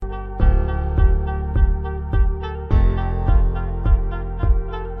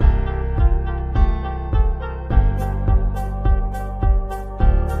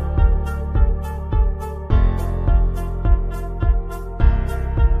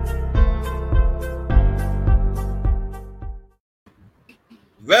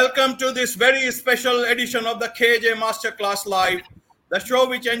Welcome to this very special edition of the KJ Masterclass Live, the show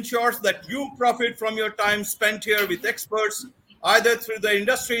which ensures that you profit from your time spent here with experts, either through the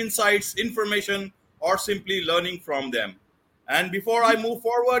industry insights, information, or simply learning from them. And before I move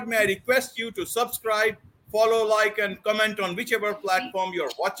forward, may I request you to subscribe, follow, like, and comment on whichever platform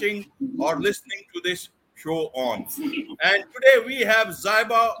you're watching or listening to this show on. And today we have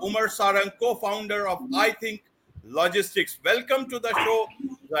Zaiba Umar Sarang, co-founder of I Think Logistics. Welcome to the show,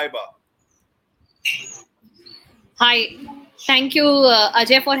 Zaiba. Hi, thank you,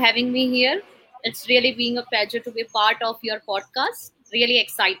 Ajay, for having me here. It's really being a pleasure to be part of your podcast. Really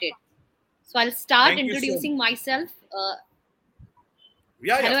excited. So I'll start Thank you so much. introducing myself.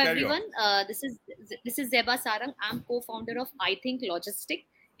 Yeah, Hello, carry on. everyone. This is Zeba Sarang. I'm co-founder of I Think Logistic,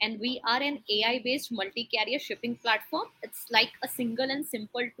 and we are an AI-based multi-carrier shipping platform. It's like a single and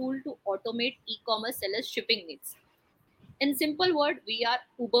simple tool to automate e-commerce sellers' shipping needs. In simple word, we are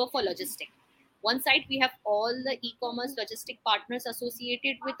Uber for logistics. One side, we have all the e-commerce logistic partners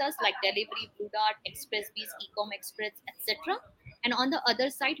associated with us, like Delivery, Blue Dart, ExpressBees, Ecom Express, etc. And on the other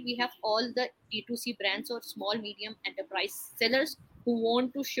side, we have all the D2C brands or small, medium enterprise sellers who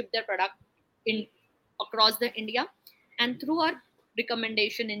want to ship their product in across the India. And through our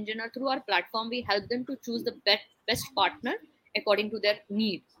recommendation engine or through our platform, we help them to choose the best partner according to their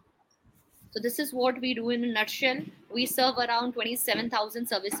need. So this is what we do in a nutshell. We serve around 27,000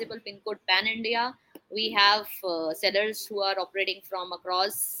 serviceable pin code pan India. We have sellers who are operating from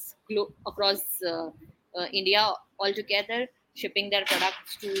across India altogether, shipping their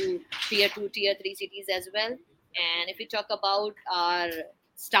products to tier 2, tier 3 cities as well. And if we talk about our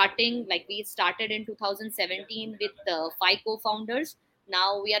starting, like we started in 2017 with five co-founders.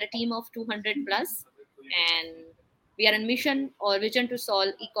 Now we are a team of 200 plus, and we are on mission or vision to solve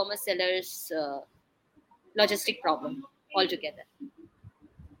e-commerce sellers logistic problem altogether.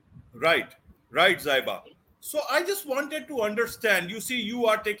 Right, right, Zaiba. So I just wanted to understand. You see, you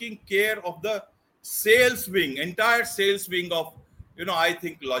are taking care of the sales wing, entire sales wing of, I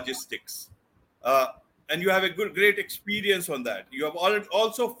think logistics, uh, and you have a great experience on that. You have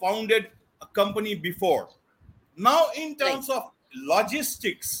also founded a company before. Now, in Right. terms of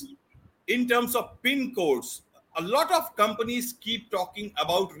logistics, in terms of pin codes, a lot of companies keep talking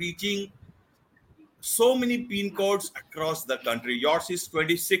about reaching so many pin codes across the country. Yours is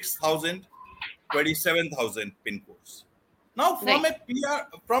 26,000, 27,000 pin codes. Now, from Right. a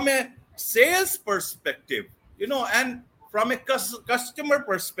from a sales perspective, and from a customer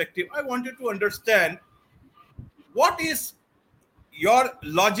perspective, I wanted to understand what is your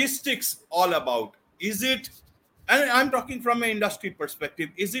logistics all about. Is it, and I'm talking from an industry perspective,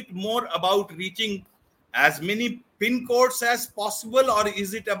 is it more about reaching as many pin codes as possible, or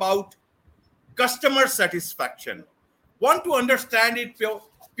is it about customer satisfaction? Want to understand it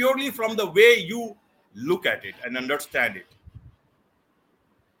purely from the way you look at it and understand it.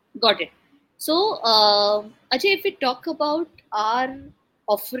 Got it. So, Ajay, if we talk about our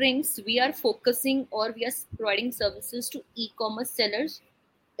offerings, we are focusing or we are providing services to e-commerce sellers.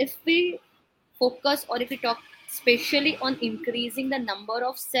 If we focus or if we talk especially on increasing the number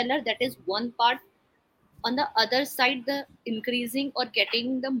of seller, that is one part. On the other side, the increasing or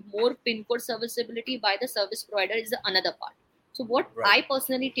getting the more pin code serviceability by the service provider is the another part. So what Right. I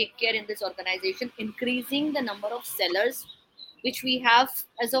personally take care in this organization, increasing the number of sellers which we have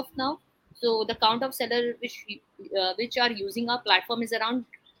as of now. So the count of sellers which are using our platform is around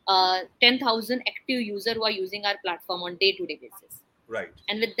 10,000 active user who are using our platform on day to day basis, Right.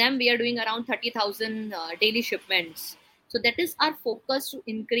 and with them we are doing around 30,000 daily shipments. So that is our focus, to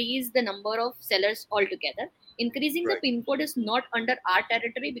increase the number of sellers altogether. Increasing the Right. pin code is not under our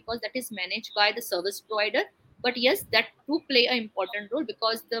territory because that is managed by the service provider, but yes, that do play an important role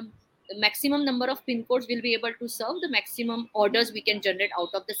because the maximum number of pin codes will be able to serve the maximum orders we can generate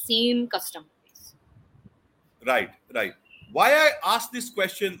out of the same customer base. Right. Right. Why I asked this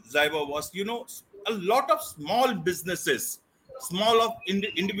question, Zaiba, was a lot of small businesses, small of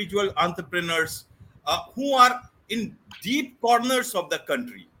individual entrepreneurs who are in deep corners of the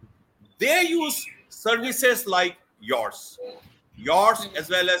country. They use services like yours as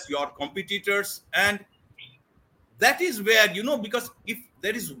well as your competitors, and that is where, because if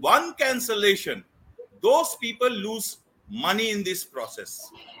there is one cancellation, those people lose money in this process.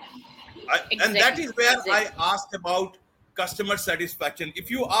 And that Exactly, is where I exactly. asked about customer satisfaction.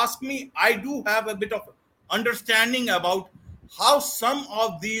 If you ask me, I do have a bit of understanding about how some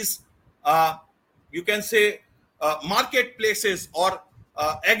of these, uh, you can say, marketplaces or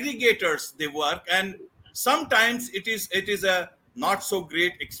aggregators they work, and sometimes it is a not so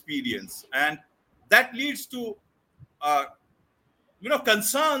great experience, and that leads to uh,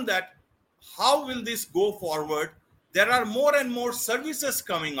 concerned that how will this go forward. There are more and more services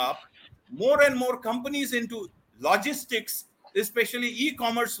coming up, more and more companies into logistics, especially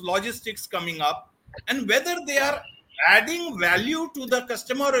e-commerce logistics coming up, and whether they are adding value to the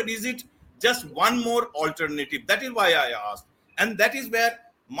customer, or is it just one more alternative. That is why I asked, and that is where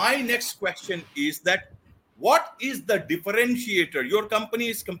my next question is, that what is the differentiator? Your company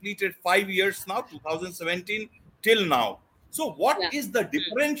is completed 5 years now, 2017 till now. So what Yeah. is the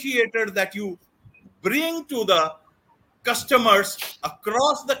differentiator that you bring to the customers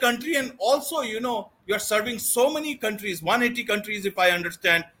across the country? And also, you're serving so many countries, 180 countries, if I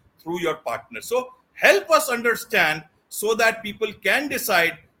understand, through your partner. So help us understand, so that people can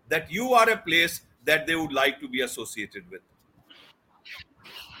decide that you are a place that they would like to be associated with.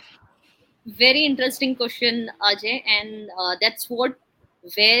 Very interesting question, Ajay, and that's what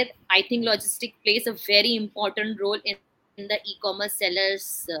where I think logistic plays a very important role in the e-commerce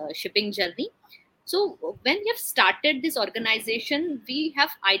sellers shipping journey. So when we have started this organization, we have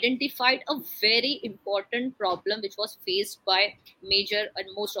identified a very important problem which was faced by major and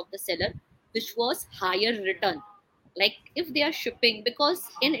most of the seller, which was higher return. Like if they are shipping, because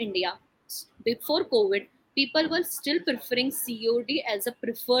in India before COVID, people were still preferring COD as a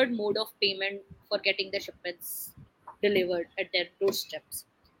preferred mode of payment for getting the shipments delivered at their doorsteps.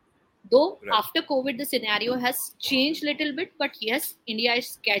 Though Right. after COVID, the scenario has changed little bit, but yes, India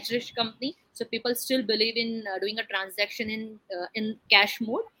is cash-rich company, so people still believe in doing a transaction in cash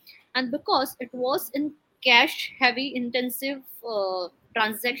mode, and because it was in cash-heavy intensive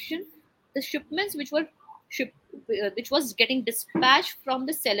transaction, the shipments ship, which was getting dispatched from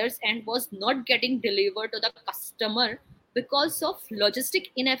the sellers and was not getting delivered to the customer because of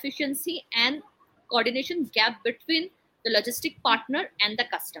logistic inefficiency and coordination gap between the logistic partner and the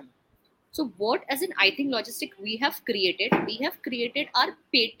customer. So what as an I think logistic we have created our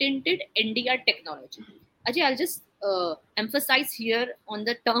patented NDR technology. Ajay, I'll just emphasize here on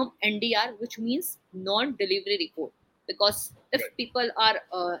the term NDR, which means non-delivery report, because if Right. people are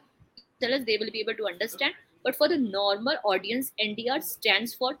sellers, they will be able to understand. But for the normal audience, NDR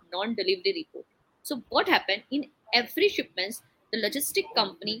stands for non-delivery report. So what happened in every shipments, the logistic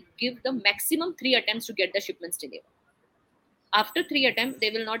company give the maximum 3 attempts to get the shipments delivered. After 3 attempts, they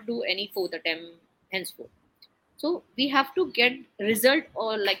will not do any fourth attempt henceforth. So we have to get result,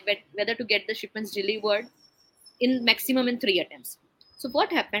 or like whether to get the shipments delivered in maximum in 3 attempts. So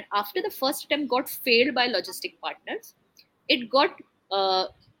what happened after the first attempt got failed by logistic partners? It got uh,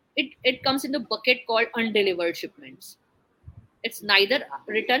 it comes in the bucket called undelivered shipments. It's neither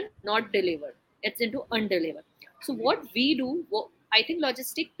written not delivered. It's into undelivered. So what we do, I think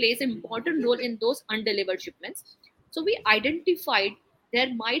logistic plays an important role in those undelivered shipments. So we identified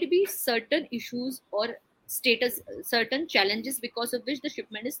there might be certain issues or status, certain challenges because of which the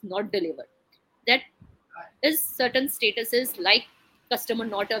shipment is not delivered. That is certain statuses like customer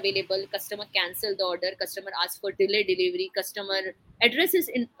not available, customer cancel the order, customer asks for delay delivery, customer address is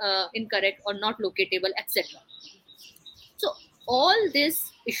incorrect or not locatable, etc. So all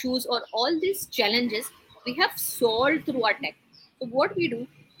these issues or all these challenges we have solved through our tech. So what we do,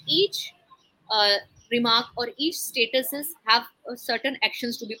 each uh, remark or each statuses have certain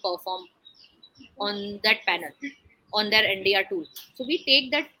actions to be performed on that panel, on their NDR tool. So we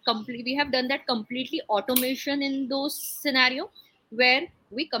take that complete. We have done that completely automation in those scenario where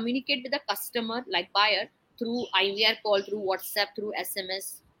we communicate with the customer like buyer through IVR call, through WhatsApp, through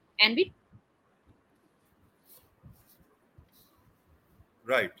SMS, and we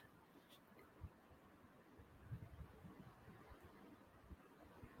Right.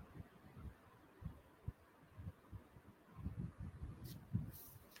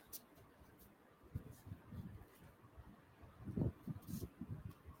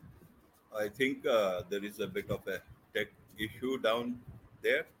 I think there is a bit of a tech issue down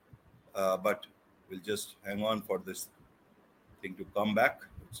there, but we'll just hang on for this thing to come back.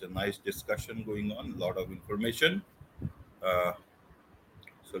 It's a nice discussion going on, a lot of information. Uh,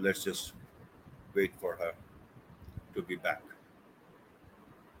 so let's just wait for her to be back.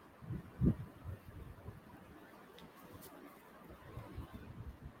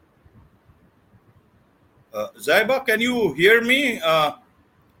 Zaiba, can you hear me?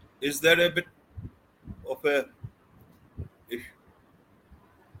 Is there a bit of a issue?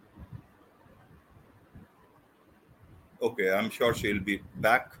 Okay, I'm sure she'll be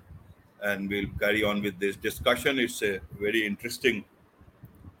back and we'll carry on with this discussion. It's a very interesting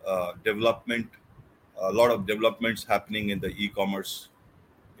development, a lot of developments happening in the e-commerce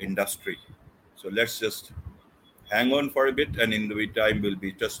industry. So let's just hang on for a bit, and in the meantime, we'll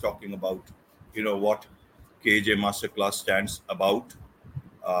be just talking about, what. KJ Masterclass stands about.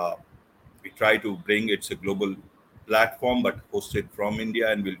 Uh, we try to bring, it's a global platform, but hosted from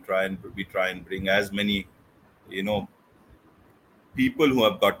India, and we try and bring as many, you know, people who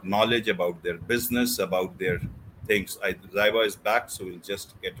have got knowledge about their business, about their things. Zaiba is back, so we'll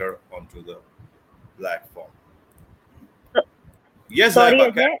just get her onto the platform. So- Yes, Sorry,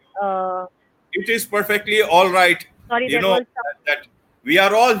 Zaiba, Ajay. it is perfectly all right. Sorry, You there know was that we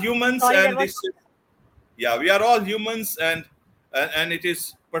are all humans, sorry, there and was this is, yeah, we are all humans, and it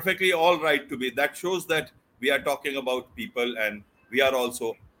is perfectly all right to be. That shows that we are talking about people, and we are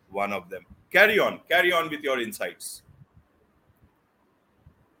also one of them. Carry on with your insights.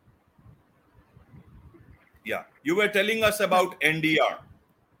 Yeah, you were telling us about NDR.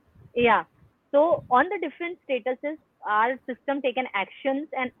 yeah. So on the different statuses, our system taken actions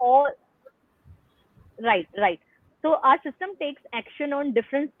and all. Right, right. So our system takes action on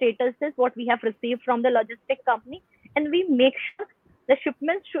different statuses what we have received from the logistic company, and we make sure the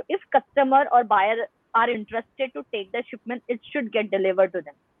shipments should, if customer or buyer are interested to take the shipment, it should get delivered to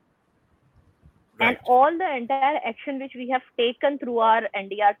them. And Right. all the entire action which we have taken through our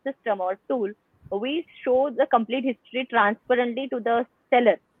NDR system or tool, we show the complete history transparently to the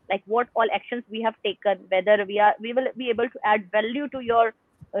seller, like what all actions we have taken, whether we will be able to add value to your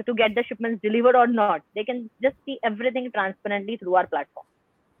to get the shipments delivered or not. They can just see everything transparently through our platform.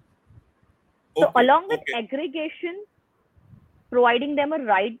 So Okay. along with Okay. aggregation, providing them a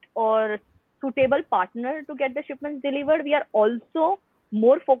right or suitable partner to get the shipments delivered, we are also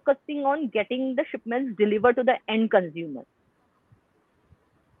more focusing on getting the shipments delivered to the end consumer.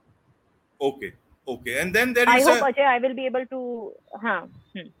 Okay. Okay. And then there I is hope, a, Ajay, I will be able to.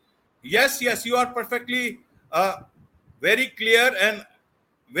 yes, yes, you are perfectly very clear and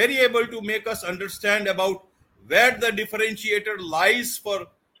very able to make us understand about where the differentiator lies for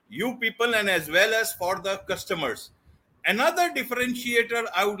you people and as well as for the customers. Another differentiator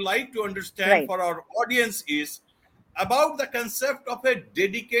I would like to understand Right. for our audience is about the concept of a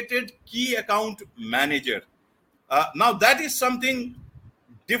dedicated key account manager. Now, that is something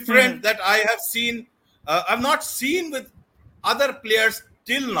different Hmm. that I have seen. I've not seen with other players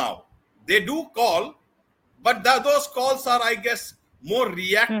till now. They do call, but those calls are, I guess, more Hmm.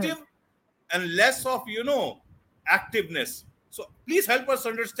 reactive and less of, activeness. So please help us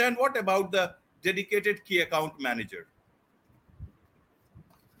understand what about the dedicated key account manager.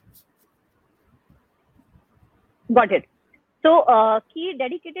 Got it. So, key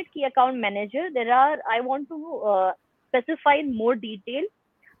dedicated key account manager. There are. I want to specify in more detail.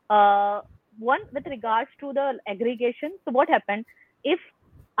 Uh, One with regards to the aggregation. So, what happened if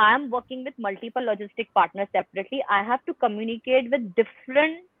I am working with multiple logistic partners separately? I have to communicate with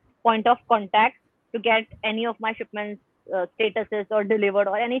different point of contact to get any of my shipments statuses or delivered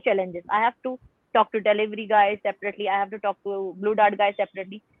or any challenges. I have to talk to delivery guys separately. I have to talk to Blue Dart guys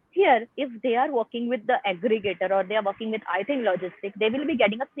separately. Here, if they are working with the aggregator or they are working with iThink Logistics, they will be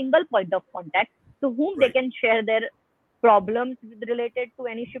getting a single point of contact to whom they Right. can share their problems related to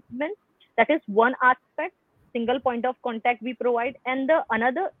any shipment. That is one aspect, single point of contact we provide. And the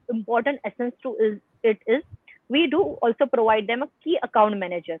another important essence to is we do also provide them a key account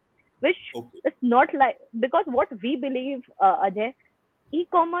manager, which Okay. is not like, because what we believe, Ajay,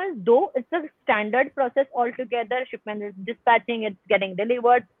 e-commerce, though it's a standard process altogether, shipment is dispatching, it's getting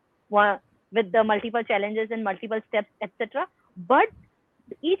delivered with the multiple challenges and multiple steps, etc. But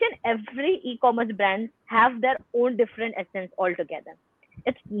each and every e-commerce brand have their own different essence altogether.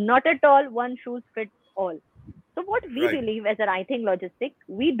 It's not at all one shoes fits all. So what we Right. believe as a writing logistic,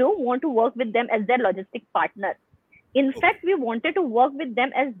 we don't want to work with them as their logistic partner. In Okay. fact, we wanted to work with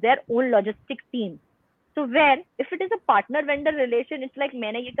them as their own logistic team. So where if it is a partner vendor relation, it's like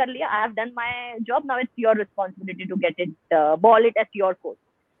मैंने ये कर लिया, I have done my job, now it's your responsibility to get it, ball it at your court.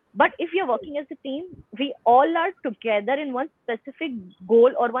 But if you're working as a team, we all are together in one specific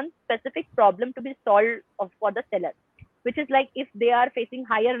goal or one specific problem to be solved for the seller, which is like if they are facing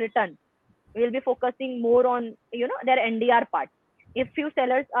higher return, we'll be focusing more on their NDR part. If few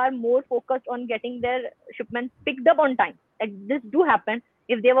sellers are more focused on getting their shipments picked up on time, like this do happen.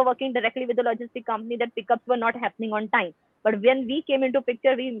 If they were working directly with the logistic company, that pickups were not happening on time. But when we came into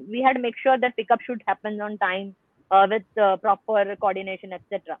picture, we had to make sure that pickup should happen on time, with proper coordination,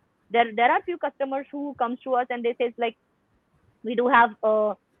 etc. There are few customers who comes to us and they say like we do have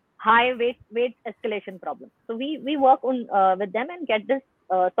a high weight escalation problem. So we work on with them and get this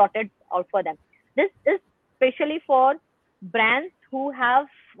sorted out for them. This is especially for brands who have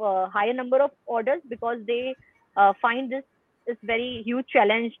higher number of orders, because they find this is very huge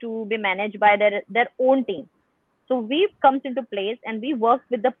challenge to be managed by their own team. So we comes into place and we work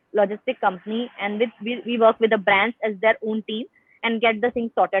with the logistic company and we work with the brands as their own team and get the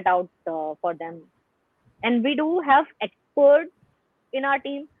things sorted out for them. And we do have experts in our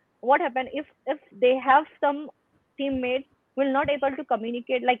team. What happen if they have some teammates will not able to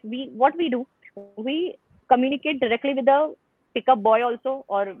communicate, like what we do, we communicate directly with the pickup boy also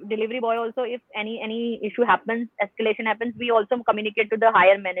or delivery boy also. If any issue happens, escalation happens, we also communicate to the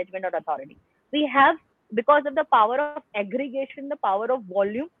higher management or authority. We have, because of the power of aggregation, the power of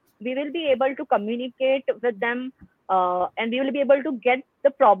volume, we will be able to communicate with them, and we will be able to get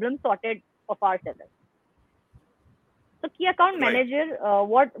the problem sorted of our sellers. So key account manager,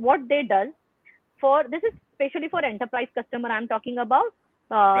 what they does for this is especially for enterprise customer I'm talking about.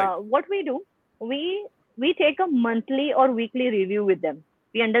 What we do, we take a monthly or weekly review with them.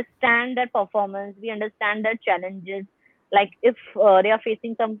 We understand their performance, we understand their challenges. Like if they are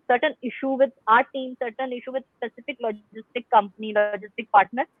facing some certain issue with our team, certain issue with specific logistic company, logistic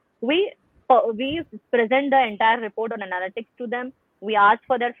partner, we present the entire report on analytics to them. We ask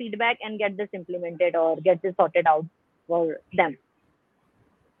for their feedback and get this implemented or get this sorted out for them.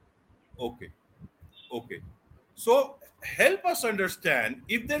 Okay. So help us understand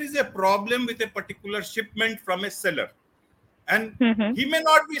if there is a problem with a particular shipment from a seller, and he may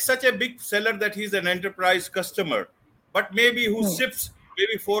not be such a big seller that he's an enterprise customer, but maybe who ships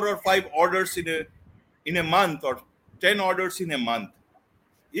maybe 4 or 5 orders in a month or 10 orders in a month.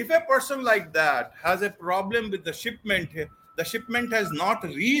 If a person like that has a problem with the shipment has not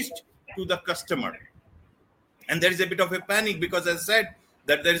reached to the customer, and there is a bit of a panic because, as I said,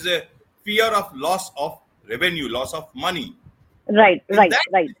 that there is a fear of loss of revenue, loss of money. Right.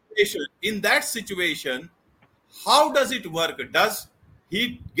 In that situation, how does it work? Does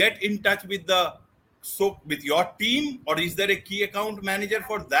he get in touch with with your team, or is there a key account manager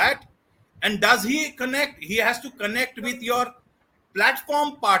for that? And does he connect? He has to connect with your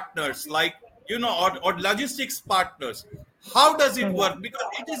platform partners, like or logistics partners. How does it work? Because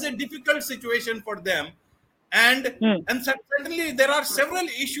it is a difficult situation for them, and suddenly there are several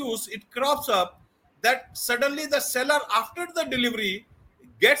issues. It crops up that suddenly the seller, after the delivery,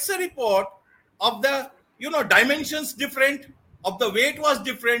 gets a report of the dimensions different, of the weight was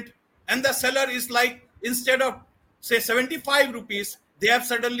different, and the seller is like, instead of say 75 rupees, they have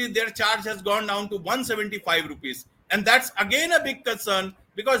suddenly their charge has gone down to 175 rupees, and that's again a big concern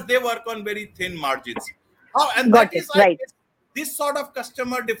because they work on very thin margins. This sort of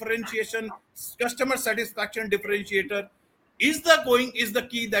customer differentiation, customer satisfaction differentiator is the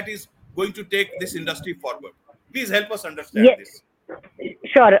key that is going to take this industry forward. Please help us understand this.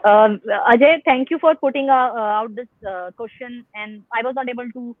 Sure. Ajay, thank you for putting out this question, and I was not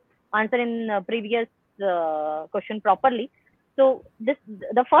able to answer in previous question properly. So the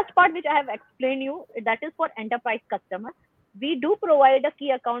first part which I have explained you, that is for enterprise customers. We do provide a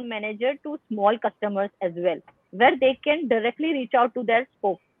key account manager to small customers as well, where they can directly reach out to their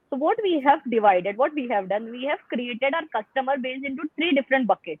spoke. So what we have done, we have created our customer base into 3 different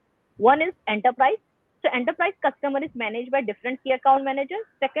buckets. One is enterprise. So enterprise customer is managed by different key account managers.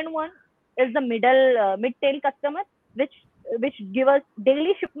 Second one is the mid-tail customer, which give us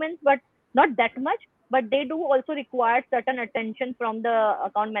daily shipments, but not that much. But they do also require certain attention from the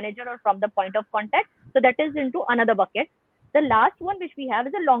account manager or from the point of contact. So that is into another bucket. The last one which we have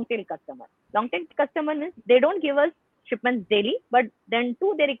is a long tail customer. Long tail customer means they don't give us shipments daily, but then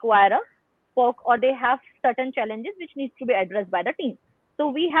too they require a spoke, or they have certain challenges which needs to be addressed by the team. So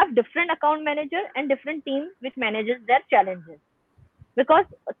we have different account manager and different teams which manages their challenges. Because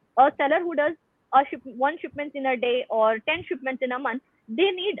a seller who does one shipment in a day or 10 shipments in a month,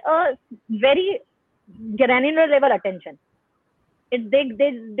 they need a very granular level attention. They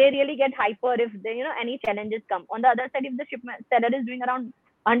really get hyper if any challenges come. On the other side, if the seller is doing around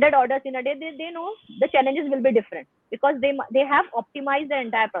 100 orders in a day, they know the challenges will be different because they have optimized the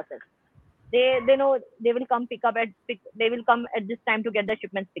entire process. They know they will come they will come at this time to get the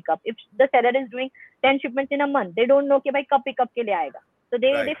shipments pick up. If the seller is doing 10 shipments in a month, they don't know कि भाई कब pick up के लिए आएगा. So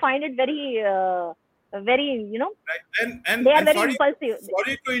they find it very and they are very impulsive.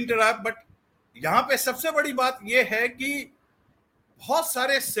 Sorry to interrupt, but यहाँ पे सबसे बड़ी बात ये है कि बहुत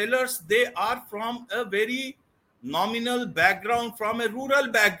सारे sellers, they are from a very nominal background, from a rural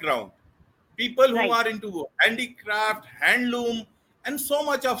background. People who are into handicraft, handloom, and so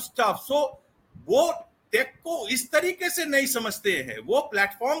much of stuff. So वो टेक को इस तरीके से नहीं समझते हैं. वो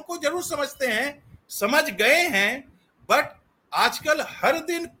प्लेटफॉर्म को जरूर समझते हैं, समझ गए हैं, बट आजकल हर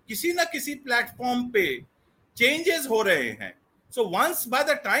दिन किसी ना किसी प्लेटफॉर्म पे चेंजेस हो रहे हैं. So once, by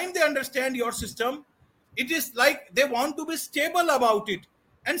the time they understand your system, it is like they want to be stable about it.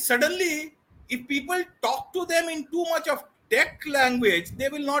 And suddenly, if people talk to them in too much of tech language, they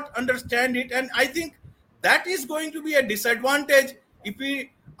will not understand it. And I think that is going to be a disadvantage if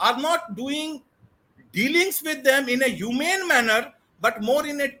we are not doing dealings with them in a humane manner, but more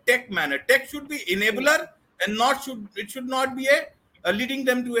in a tech manner. Tech should be enabler and it should not be a leading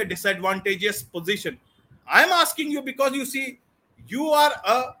them to a disadvantageous position. I'm asking you because you see, you are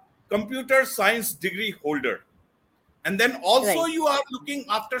a computer science degree holder, and then also Right. you are looking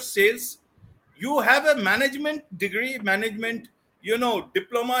after sales. You have a management degree, management,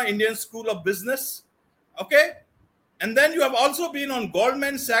 diploma, Indian School of Business. Okay. And then you have also been on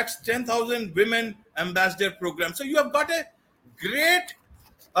Goldman Sachs 10,000 Women Ambassador Program. So you have got a great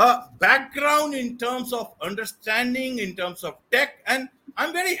background in terms of understanding, in terms of tech. And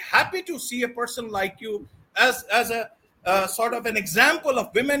I'm very happy to see a person like you as a sort of an example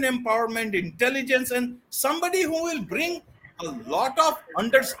of women empowerment, intelligence, and somebody who will bring a lot of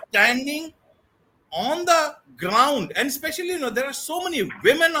understanding on the ground. And especially, there are so many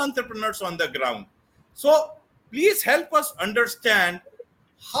women entrepreneurs on the ground. So please help us understand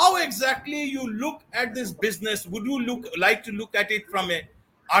how exactly you look at this business. Would you like to look at it from a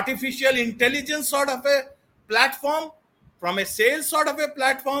artificial intelligence sort of a platform, from a sales sort of a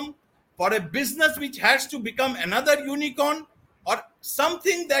platform, for a business which has to become another unicorn, or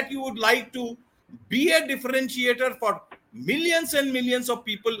something that you would like to be a differentiator for millions and millions of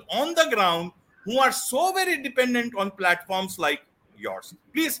people on the ground who are so very dependent on platforms like yours?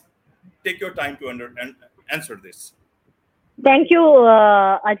 Please take your time to and answer this. Thank you,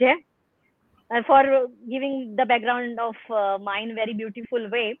 Ajay, for giving the background of mine very beautiful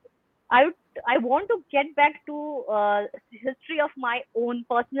way. I want to get back to history of my own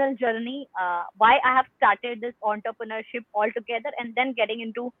personal journey, why I have started this entrepreneurship altogether, and then getting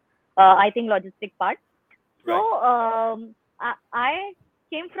into I think logistic part. So I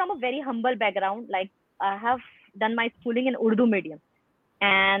came from a very humble background. Like, I have done my schooling in Urdu medium,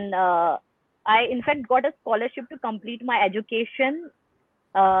 and I in fact got a scholarship to complete my education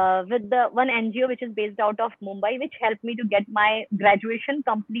with the one NGO which is based out of Mumbai, which helped me to get my graduation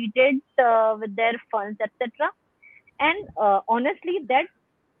completed with their funds, etc. And honestly, that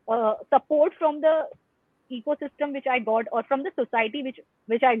support from the ecosystem which I got, or from the society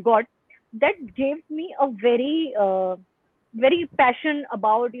which I got, that gave me a very passion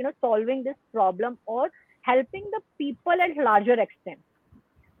about solving this problem or helping the people at larger extent.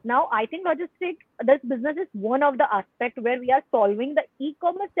 Now, I think this business is one of the aspects where we are solving the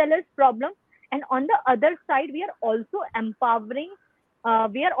e-commerce sellers problem. And on the other side, we are also empowering,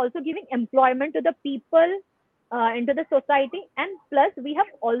 we are also giving employment to the people into the society. And plus, we have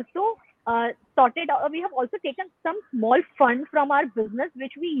also we have also taken some small fund from our business,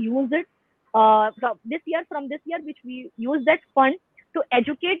 which we use it from this year, which we use that fund to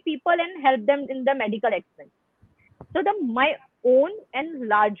educate people and help them in the medical expense. So my own and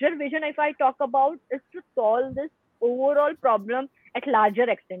larger vision, if I talk about, is to solve this overall problem at larger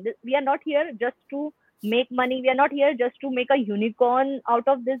extent. We are not here just to make money. We are not here just to make a unicorn out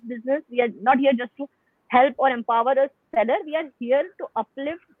of this business. We are not here just to help or empower a seller. We are here to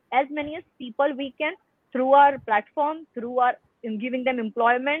uplift as many as people we can through our platform, through our in giving them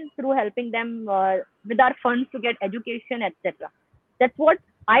employment, through helping them with our funds to get education, etc. That's what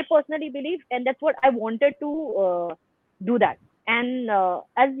I personally believe, and that's what I wanted to do that. And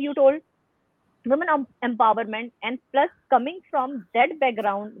as you told, women empowerment, and plus coming from that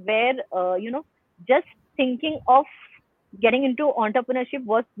background where just thinking of getting into entrepreneurship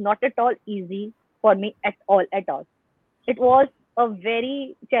was not at all easy for me at all. It was a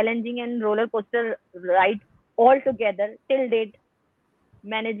very challenging and roller coaster ride altogether till date.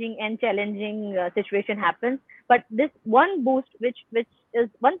 Managing and challenging situation happens, but this one boost, which is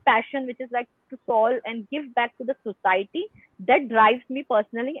one passion, which is like to solve and give back to the society, that drives me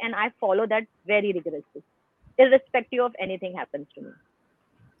personally, and I follow that very rigorously, irrespective of anything happens to me.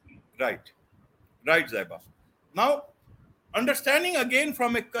 Right, Zaiba. Now, understanding again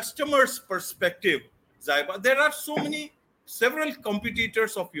from a customer's perspective, Zaiba, there are several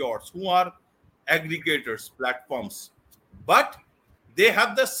competitors of yours who are aggregators, platforms, but they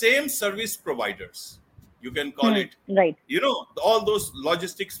have the same service providers. You can call it, right. All those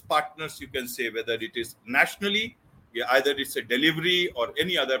logistics partners, you can say, whether it is nationally, either it's a delivery or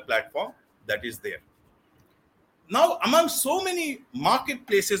any other platform that is there. Now, among so many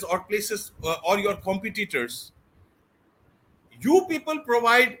marketplaces or places or your competitors, you people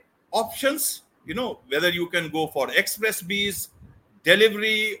provide options, whether you can go for express bees,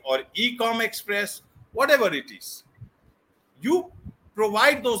 delivery, or e-com express, whatever it is. You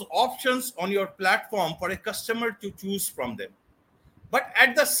provide those options on your platform for a customer to choose from them. But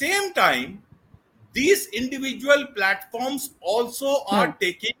at the same time, these individual platforms also are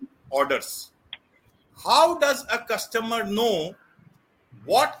taking orders. How does a customer know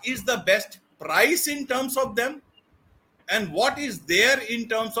what is the best price in terms of them and what is there in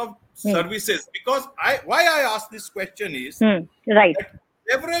terms of services? Because why I ask this question is Right. that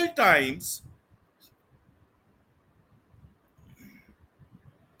several times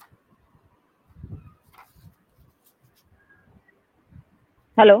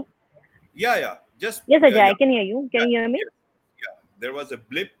Hello. yeah just Yes, Ajay, yeah, I can hear you. Can you hear me? yeah, there was a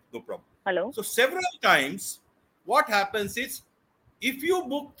blip, no problem. Hello. So several times what happens is, if you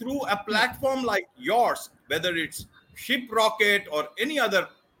book through a platform like yours, whether it's ShipRocket or any other,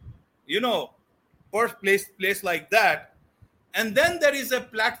 first place like that, and then there is a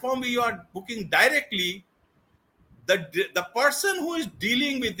platform where you are booking directly, the person who is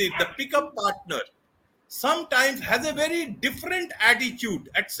dealing with it, the pickup partner, sometimes has a very different attitude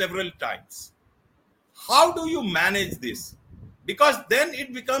at several times. How do you manage this? Because then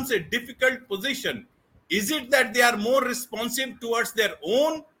it becomes a difficult position. Is it that they are more responsive towards their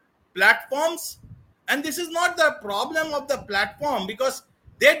own platforms? And this is not the problem of the platform, because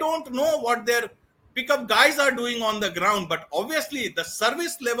they don't know what their pickup guys are doing on the ground. But obviously, the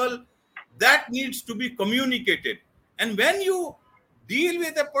service level, that needs to be communicated. And when you deal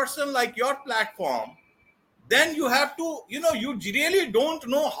with a person like your platform, then you have to, you really don't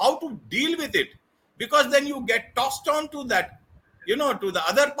know how to deal with it, because then you get tossed on to that, to the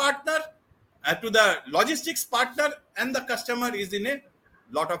other partner, to the logistics partner, and the customer is in a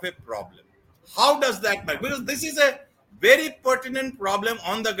lot of a problem. How does that matter? Because this is a very pertinent problem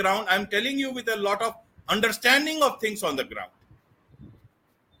on the ground. I'm telling you with a lot of understanding of things on the ground.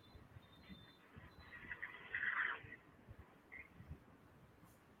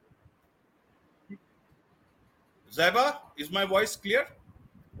 Zaiba, is my voice clear?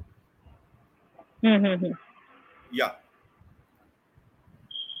 Yeah.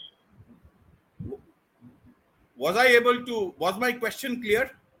 Was my question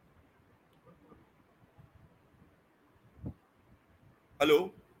clear?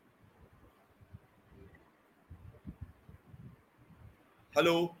 Hello?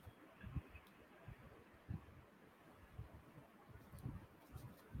 Hello?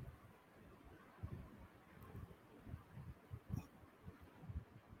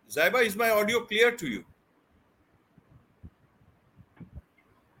 Zaiba, is my audio clear to you?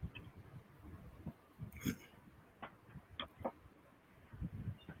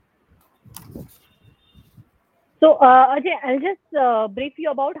 So, Ajay, I'll just brief you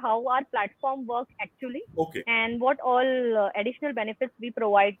about how our platform works actually, Okay. and what all additional benefits we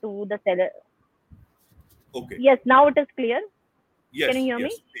provide to the seller. Okay. Yes, now it is clear. Yes. Can you hear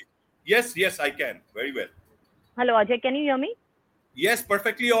me? Please. Yes, I can. Very well. Hello, Ajay, can you hear me? Yes,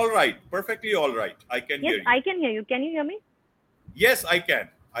 perfectly all right. Perfectly all right. I can hear Yes, you. I can hear you. Can you hear me? Yes, I can.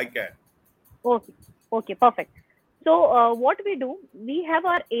 I can. Okay, perfect. So, what we do, we have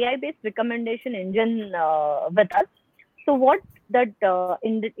our AI-based recommendation engine with us. So, what that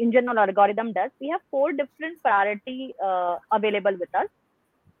engine or algorithm does, we have 4 different priority available with us.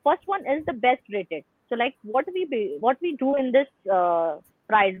 First one is the best rated. So, like what we do in this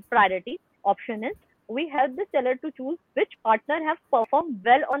priority option is, we help the seller to choose which partner have performed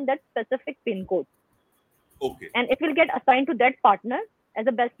well on that specific pin code. Okay. And it will get assigned to that partner as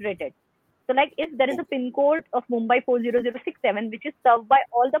a best rated. So, like if there is a pin code of Mumbai 40067, which is served by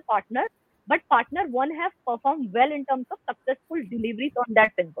all the partners, but partner 1 have performed well in terms of successful deliveries on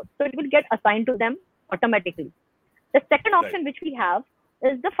that pin code, so it will get assigned to them automatically. The second option which we have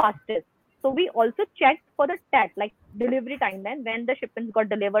is the fastest. So we also check for the TAT, like delivery timeline, when the shipments got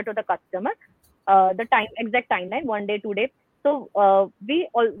delivered to the customer, the exact timeline, 1 day, 2 days. So we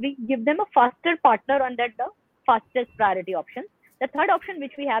give them a faster partner on that, the fastest priority option. The third option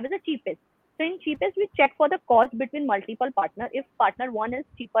which we have is the cheapest. So in cheapest, we check for the cost between multiple partner. If partner 1 is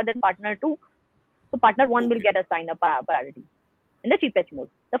cheaper than partner 2, so partner 1 will get assigned a priority in the cheapest mode.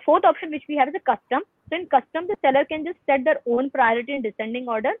 The fourth option which we have is a custom. So in custom, the seller can just set their own priority in descending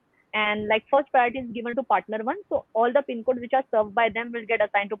order, and like first priority is given to partner 1. So all the pin codes which are served by them will get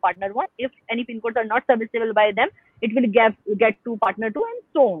assigned to partner 1. If any pin codes are not serviceable by them, it will get to partner 2, and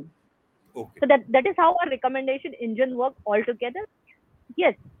so on. Okay. So that is how our recommendation engine works altogether.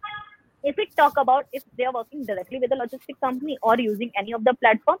 Yes. If we talk about if they are working directly with a logistics company or using any of the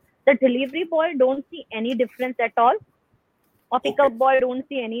platform, the delivery boy don't see any difference at all, or pickup boy don't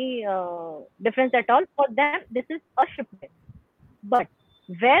see any difference at all. For them, this is a shipment. But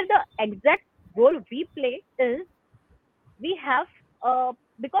where the exact role we play is, we have,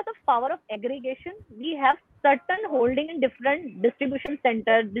 because of power of aggregation, we have certain holding in different distribution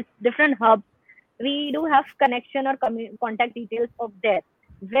centers, different hubs, we do have connection or contact details of there,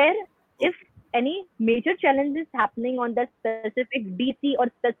 where if any major challenge is happening on the specific DC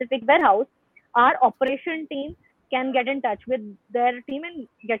or specific warehouse, our operation team can get in touch with their team and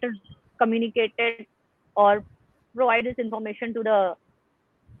get it communicated or provide this information to the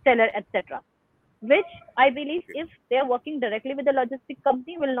seller, etc. Which I believe, if they are working directly with the logistic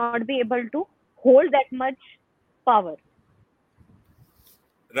company, will not be able to hold that much power.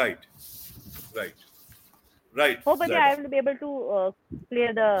 Right. Hope Zaiba. I will be able to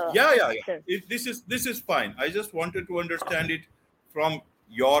clear the Yeah. picture. This is fine. I just wanted to understand it from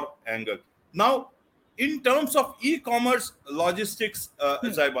your angle. Now, in terms of e-commerce logistics,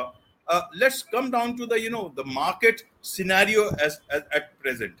 Zaiba, let's come down to the market scenario as at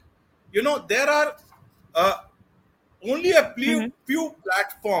present. There are only a few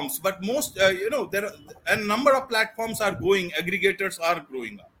platforms, but most there are a number of platforms are growing. Aggregators are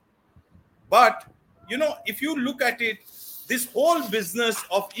growing up. But if you look at it, this whole business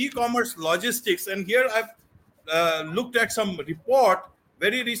of e-commerce logistics, and here I've looked at some report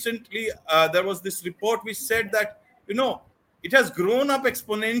very recently. There was this report which said that it has grown up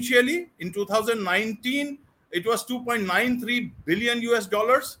exponentially. In 2019, it was 2.93 billion US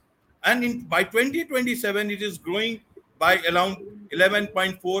dollars, and by 2027, it is growing by around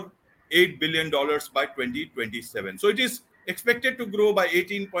 11.48 billion dollars by 2027. So it is expected to grow by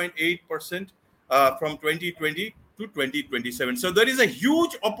 18.8% from 2020 to 2027. So there is a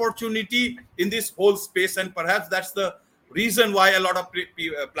huge opportunity in this whole space, and perhaps that's the reason why a lot of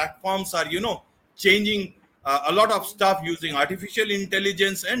platforms are changing a lot of stuff using artificial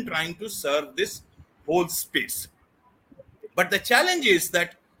intelligence and trying to serve this whole space. But the challenge is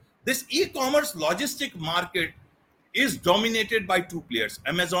that this e-commerce logistic market is dominated by two players,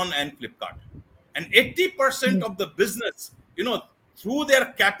 Amazon and Flipkart. And 80% of the business, through their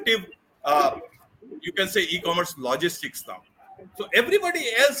captive, you can say e-commerce logistics now. So everybody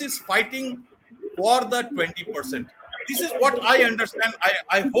else is fighting for the 20%. This is what I understand.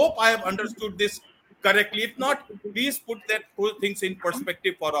 I hope I have understood this correctly. If not, please put things in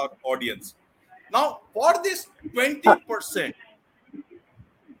perspective for our audience. Now, for this 20%,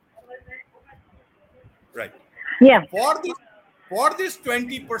 right? Yeah. For this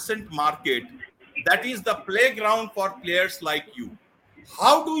 20% market, that is the playground for players like you.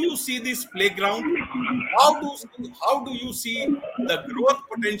 How do you see this playground? How do you see the growth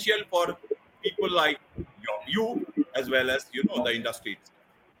potential for people like you as well as the industry?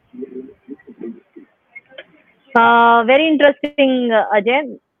 Very interesting,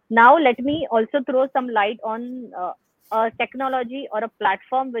 Ajay. Now let me also throw some light on a technology or a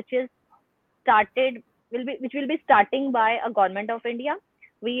platform which will be starting by a government of India.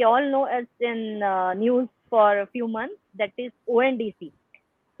 We all know, as in news for a few months, that is ONDC.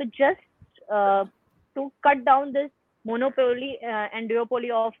 So just to cut down this monopoly and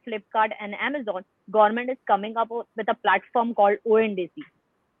duopoly of Flipkart and Amazon, government is coming up with a platform called ONDC,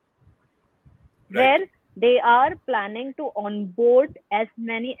 where they are planning to onboard as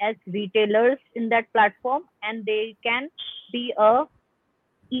many as retailers in that platform, and they can be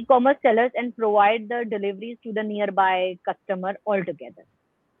e-commerce sellers and provide the deliveries to the nearby customer altogether.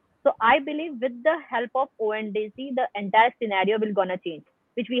 So I believe with the help of ONDC, the entire scenario will gonna change,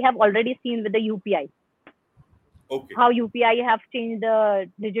 which we have already seen with the UPI. Okay. How UPI have changed the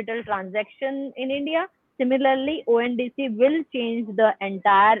digital transaction in India. Similarly, ONDC will change the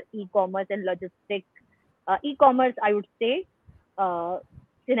entire e-commerce and logistics, e-commerce, I would say,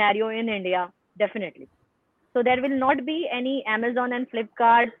 scenario in India, definitely. So there will not be any Amazon and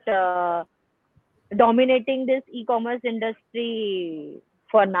Flipkart dominating this e-commerce industry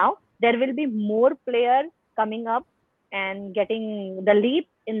for now. There will be more players coming up and getting the leap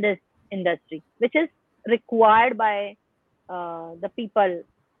in this industry, which is required by the people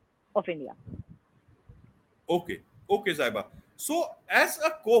of India. Okay, Zaiba. So as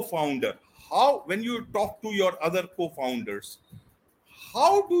a co-founder, when you talk to your other co-founders,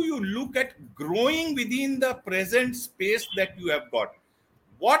 how do you look at growing within the present space that you have got?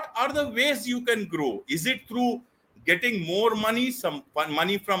 What are the ways you can grow? Is it through getting more money, some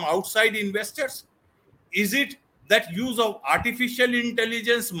money from outside investors? Is it that use of artificial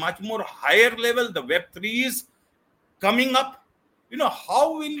intelligence, much more higher level, the Web3 is coming up?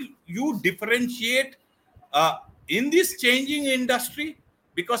 How will you differentiate in this changing industry?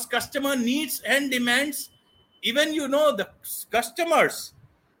 Because customer needs and demands, even the customers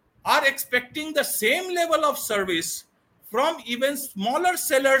are expecting the same level of service from even smaller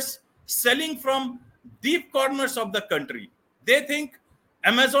sellers selling from deep corners of the country. They think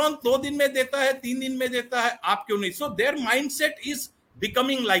Amazon 2 दिन में देता है, 3 दिन में देता है, आप क्यों नहीं? So their mindset is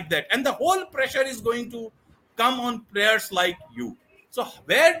becoming like that, and the whole pressure is going to come on players like you. So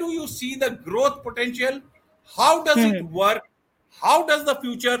where do you see the growth potential? How does it work? How does the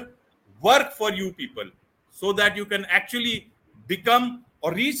future work for you people, so that you can actually become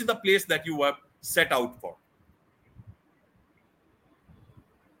or reach the place that you were set out for?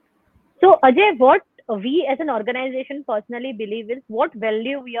 So, Ajay, what we as an organization personally believe is what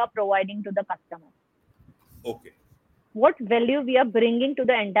value we are providing to the customer, Okay. what value we are bringing to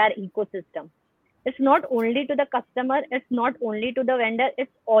the entire ecosystem. It's not only to the customer, it's not only to the vendor,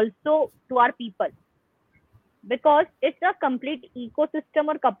 it's also to our people, because it's a complete ecosystem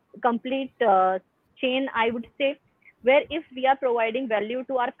or complete chain, I would say, where if we are providing value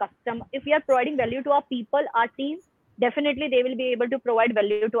to our customer, if we are providing value to our people, our team, definitely they will be able to provide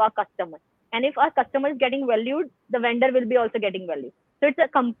value to our customers. And if our customer is getting valued, the vendor will be also getting value. So it's a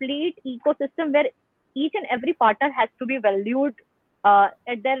complete ecosystem where each and every partner has to be valued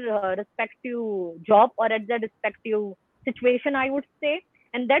at their respective job or at their respective situation, I would say.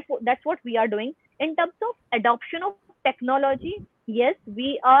 And that's what we are doing. In terms of adoption of technology, yes,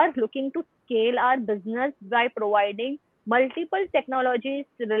 we are looking to scale our business by providing multiple technologies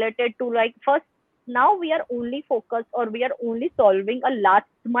related to, like, first, now we are only focused, or we are only solving a last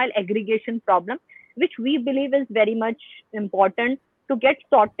mile aggregation problem, which we believe is very much important to get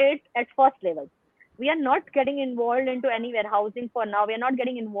sorted at first level. We are not getting involved into any warehousing for now. We are not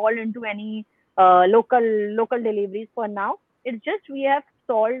getting involved into any local deliveries for now. It's just we have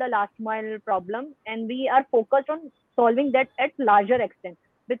solved a last mile problem, and we are focused on solving that at larger extent,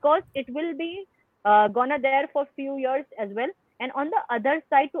 because it will be gonna there for few years as well. And on the other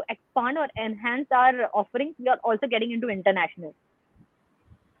side, to expand or enhance our offerings, we are also getting into international.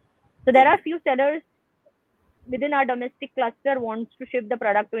 So there are few sellers within our domestic cluster wants to ship the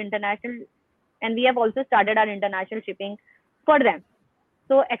product to international, and we have also started our international shipping for them.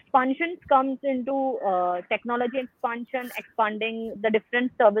 So expansion comes into technology expansion, expanding the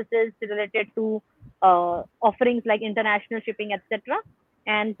different services related to offerings like international shipping, etc.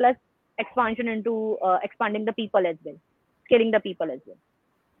 And plus expansion into expanding the people as well, scaling the people as well.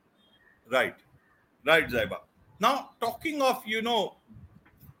 Right, right, Zaiba. Now, talking of,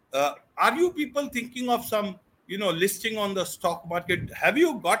 are you people thinking of some, listing on the stock market? Have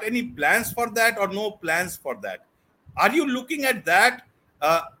you got any plans for that, or no plans for that? Are you looking at that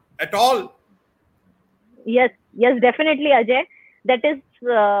at all? Yes, definitely, Ajay. That is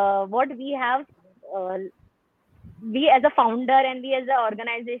what we have. We as a founder and we as an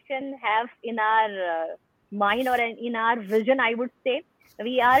organization have in our mind, or in our vision, I would say.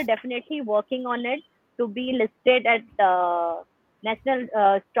 We are definitely working on it to be listed at national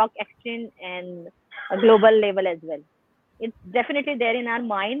stock exchange and a global level as well. It's definitely there in our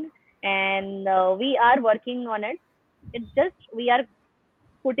mind, and we are working on it. It's just we are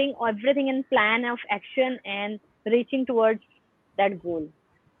putting everything in plan of action and reaching towards that goal.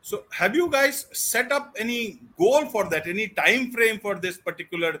 So, have you guys set up any goal for that? Any time frame for this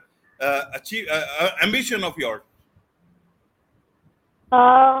particular ambition of yours?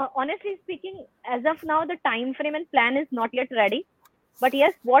 Honestly speaking, as of now, the time frame and plan is not yet ready. But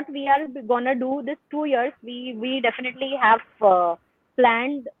yes, what we are gonna do this 2 years, we definitely have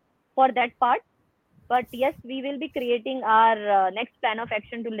planned for that part. But yes, we will be creating our next plan of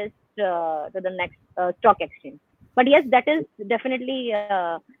action to list to the next stock exchange. But yes, that is definitely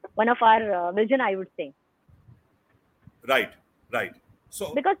one of our vision, I would say. Right, right.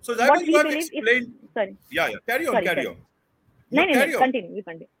 So, Because Zaiba, what you we have believe, explained. sorry, Yeah, yeah. Carry on, sorry, carry sorry. on. No, Carry on. continue, you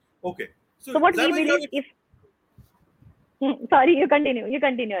continue. Okay. So what we Zaiba, believe, if sorry, you continue,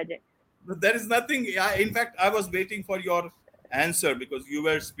 Ajay. there is nothing. In fact, I was waiting for your answer because you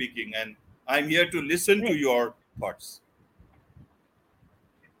were speaking, and I'm here to listen to Right. your thoughts.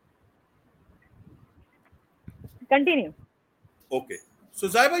 Continue. Okay. So,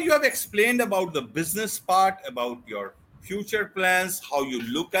 Zaiba, you have explained about the business part, about your future plans, how you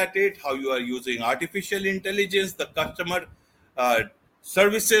look at it, how you are using artificial intelligence, the customer uh,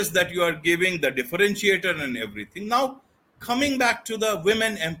 services that you are giving, the differentiator, and everything. Now, coming back to the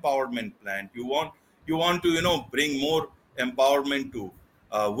women empowerment plan, you want to bring more empowerment to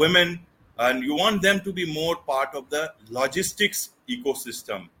women, and you want them to be more part of the logistics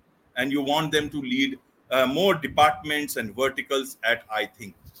ecosystem, and you want them to lead more departments and verticals at I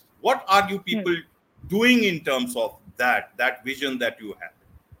think. What are you people doing in terms of that vision that you have?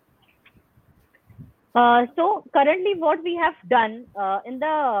 So currently, what we have done in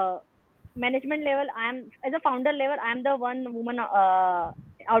the management level, I'm as a founder level, I'm the one woman out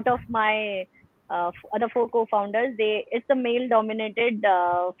of my other four co-founders. It's a male dominated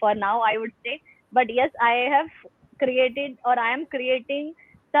for now, I would say. But yes, I have created, or I am creating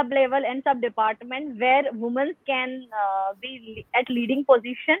sub level and sub department where women can be at leading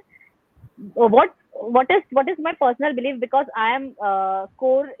position. What is my personal belief, because I am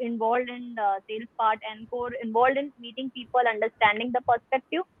core involved in sales part and core involved in meeting people, understanding the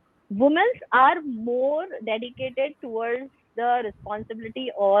perspective. Women are more dedicated towards the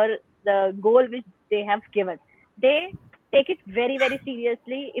responsibility or the goal which they have given. They take it very very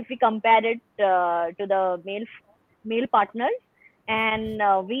seriously if we compare it to the male partners. And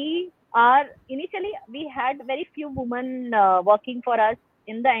we had very few women working for us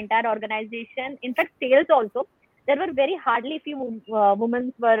in the entire organization. In fact, sales also, there were very hardly few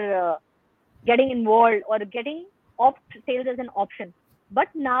women were getting involved or getting opt sales as an option. But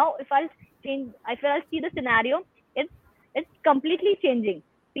now, if I'll see the scenario, it's completely changing.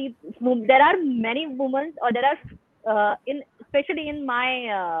 There are many women, or there are in especially in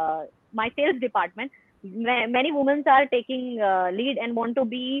my sales department, many women are taking lead and want to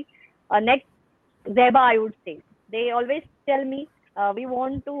be next Zeba, I would say. They always tell me, we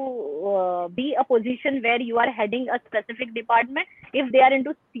want to be a position where you are heading a specific department. If they are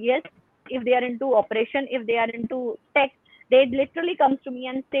into CS, if they are into operation, if they are into tech, they literally comes to me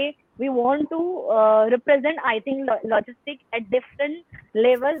and say, we want to represent, I think, logistics at different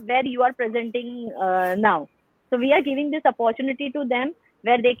level where you are presenting now. So we are giving this opportunity to them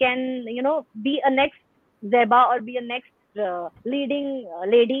where they can, be a next Zeba or be a next leading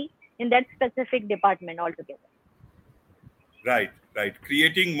lady in that specific department altogether. Right, right.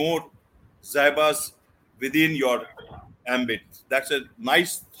 Creating more Zybas within your ambit. That's a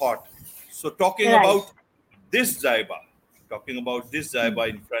nice thought. So Right. talking about this Zyba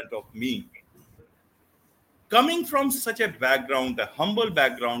in front of me, coming from such a background, a humble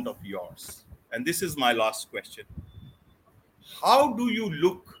background of yours, and this is my last question. How do you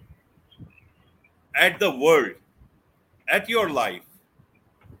look at the world, at your life,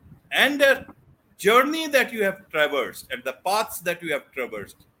 and the journey that you have traversed, and the paths that you have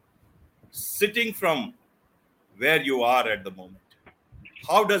traversed, sitting from where you are at the moment?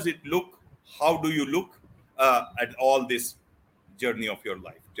 How does it look? How do you look at all this journey of your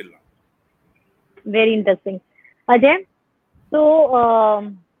life till now? Very interesting. Ajay,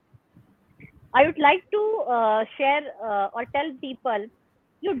 so I would like to share or tell people,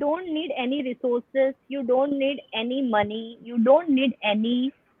 you don't need any resources, you don't need any money, you don't need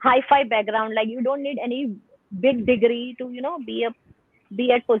any hi-fi background, like you don't need any big degree to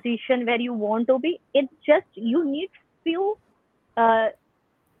be at position where you want to be. It's just you need few uh,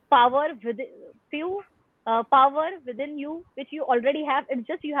 power within few power within you which you already have. It's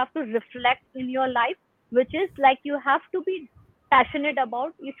just you have to reflect in your life, which is like you have to be passionate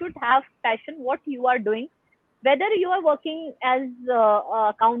about. You should have passion what you are doing, whether you are working as a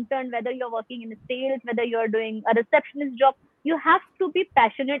accountant, whether you're working in sales, whether you're doing a receptionist job. You have to be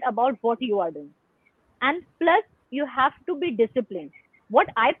passionate about what you are doing, and plus you have to be disciplined. What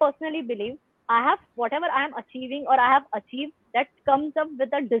I personally believe, I have whatever I am achieving or I have achieved, that comes up with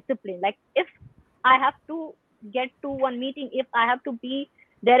a discipline. Like if I have to get to one meeting, if I have to be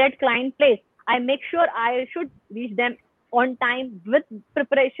there at client place, I make sure I should reach them on time with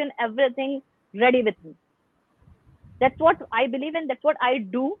preparation, everything ready with me. That's what I believe and that's what I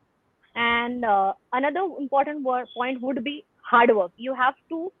do. And another important point would be hard work. You have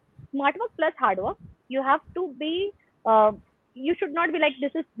to smart work plus hard work. You have to be. You should not be like,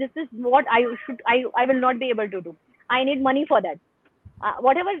 this is what I will not be able to do. I need money for that.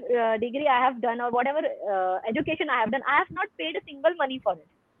 Whatever degree I have done or whatever education I have done, I have not paid a single money for it.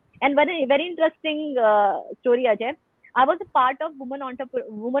 And very very interesting story, Ajay. I was a part of woman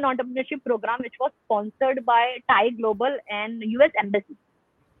entrepreneurship program, which was sponsored by Thai Global and US Embassy.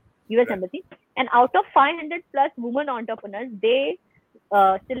 US Right. Embassy. And out of 500 plus women entrepreneurs, they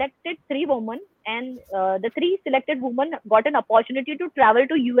selected three women, and the three selected women got an opportunity to travel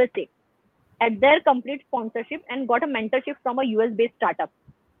to USA at their complete sponsorship and got a mentorship from a US based startup.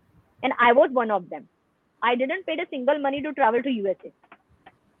 And I was one of them. I didn't pay a single money to travel to USA.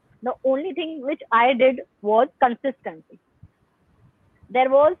 The only thing which I did was consistency. There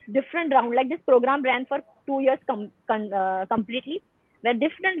was different round, like this program ran for 2 years completely, where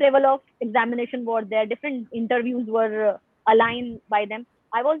different level of examination were there, different interviews were aligned by them.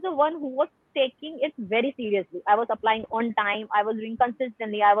 I was the one who was taking it very seriously. I was applying on time, I was doing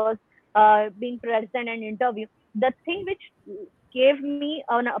consistently, I was being present and interview. The thing which gave me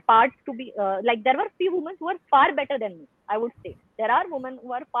a part to be like, there were few women who were far better than me, I would say. There are women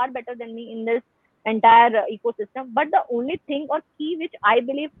who are far better than me in this entire ecosystem, but the only thing or key which I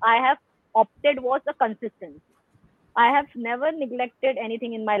believe I have opted was the consistency. I have never neglected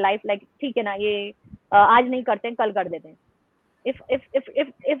anything in my life. Like, ठीक है ना, ये आज नहीं करते हैं, कल कर देते हैं.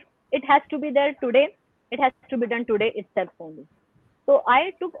 If it has to be there today, it has to be done today itself only. So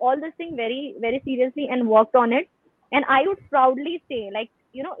I took all this thing very, very seriously and worked on it. And I would proudly say, like,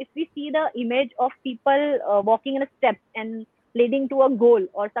 if we see the image of people walking in a step and leading to a goal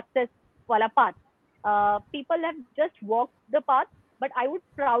or success wala path, people have just walked the path, but I would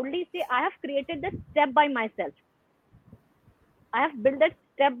proudly say I have created the step by myself. I have built that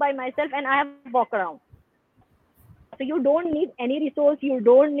step by myself and I have walked around. So you don't need any resource, you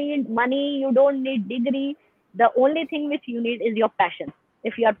don't need money, you don't need degree. The only thing which you need is your passion.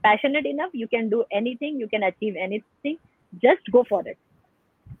 If you are passionate enough, you can do anything, you can achieve anything. Just go for it.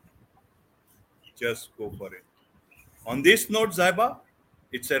 Just go for it. On this note, Zaiba,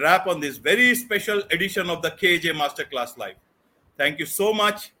 it's a wrap on this very special edition of the KJ Masterclass Live. Thank you so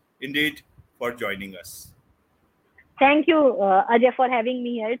much indeed for joining us. Thank you, Ajay, for having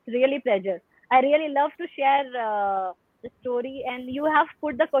me here. It's really a pleasure. I really love to share the story, and you have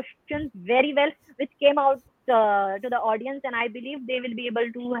put the questions very well, which came out to the audience, and I believe they will be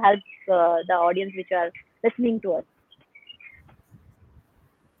able to help the audience which are listening to us.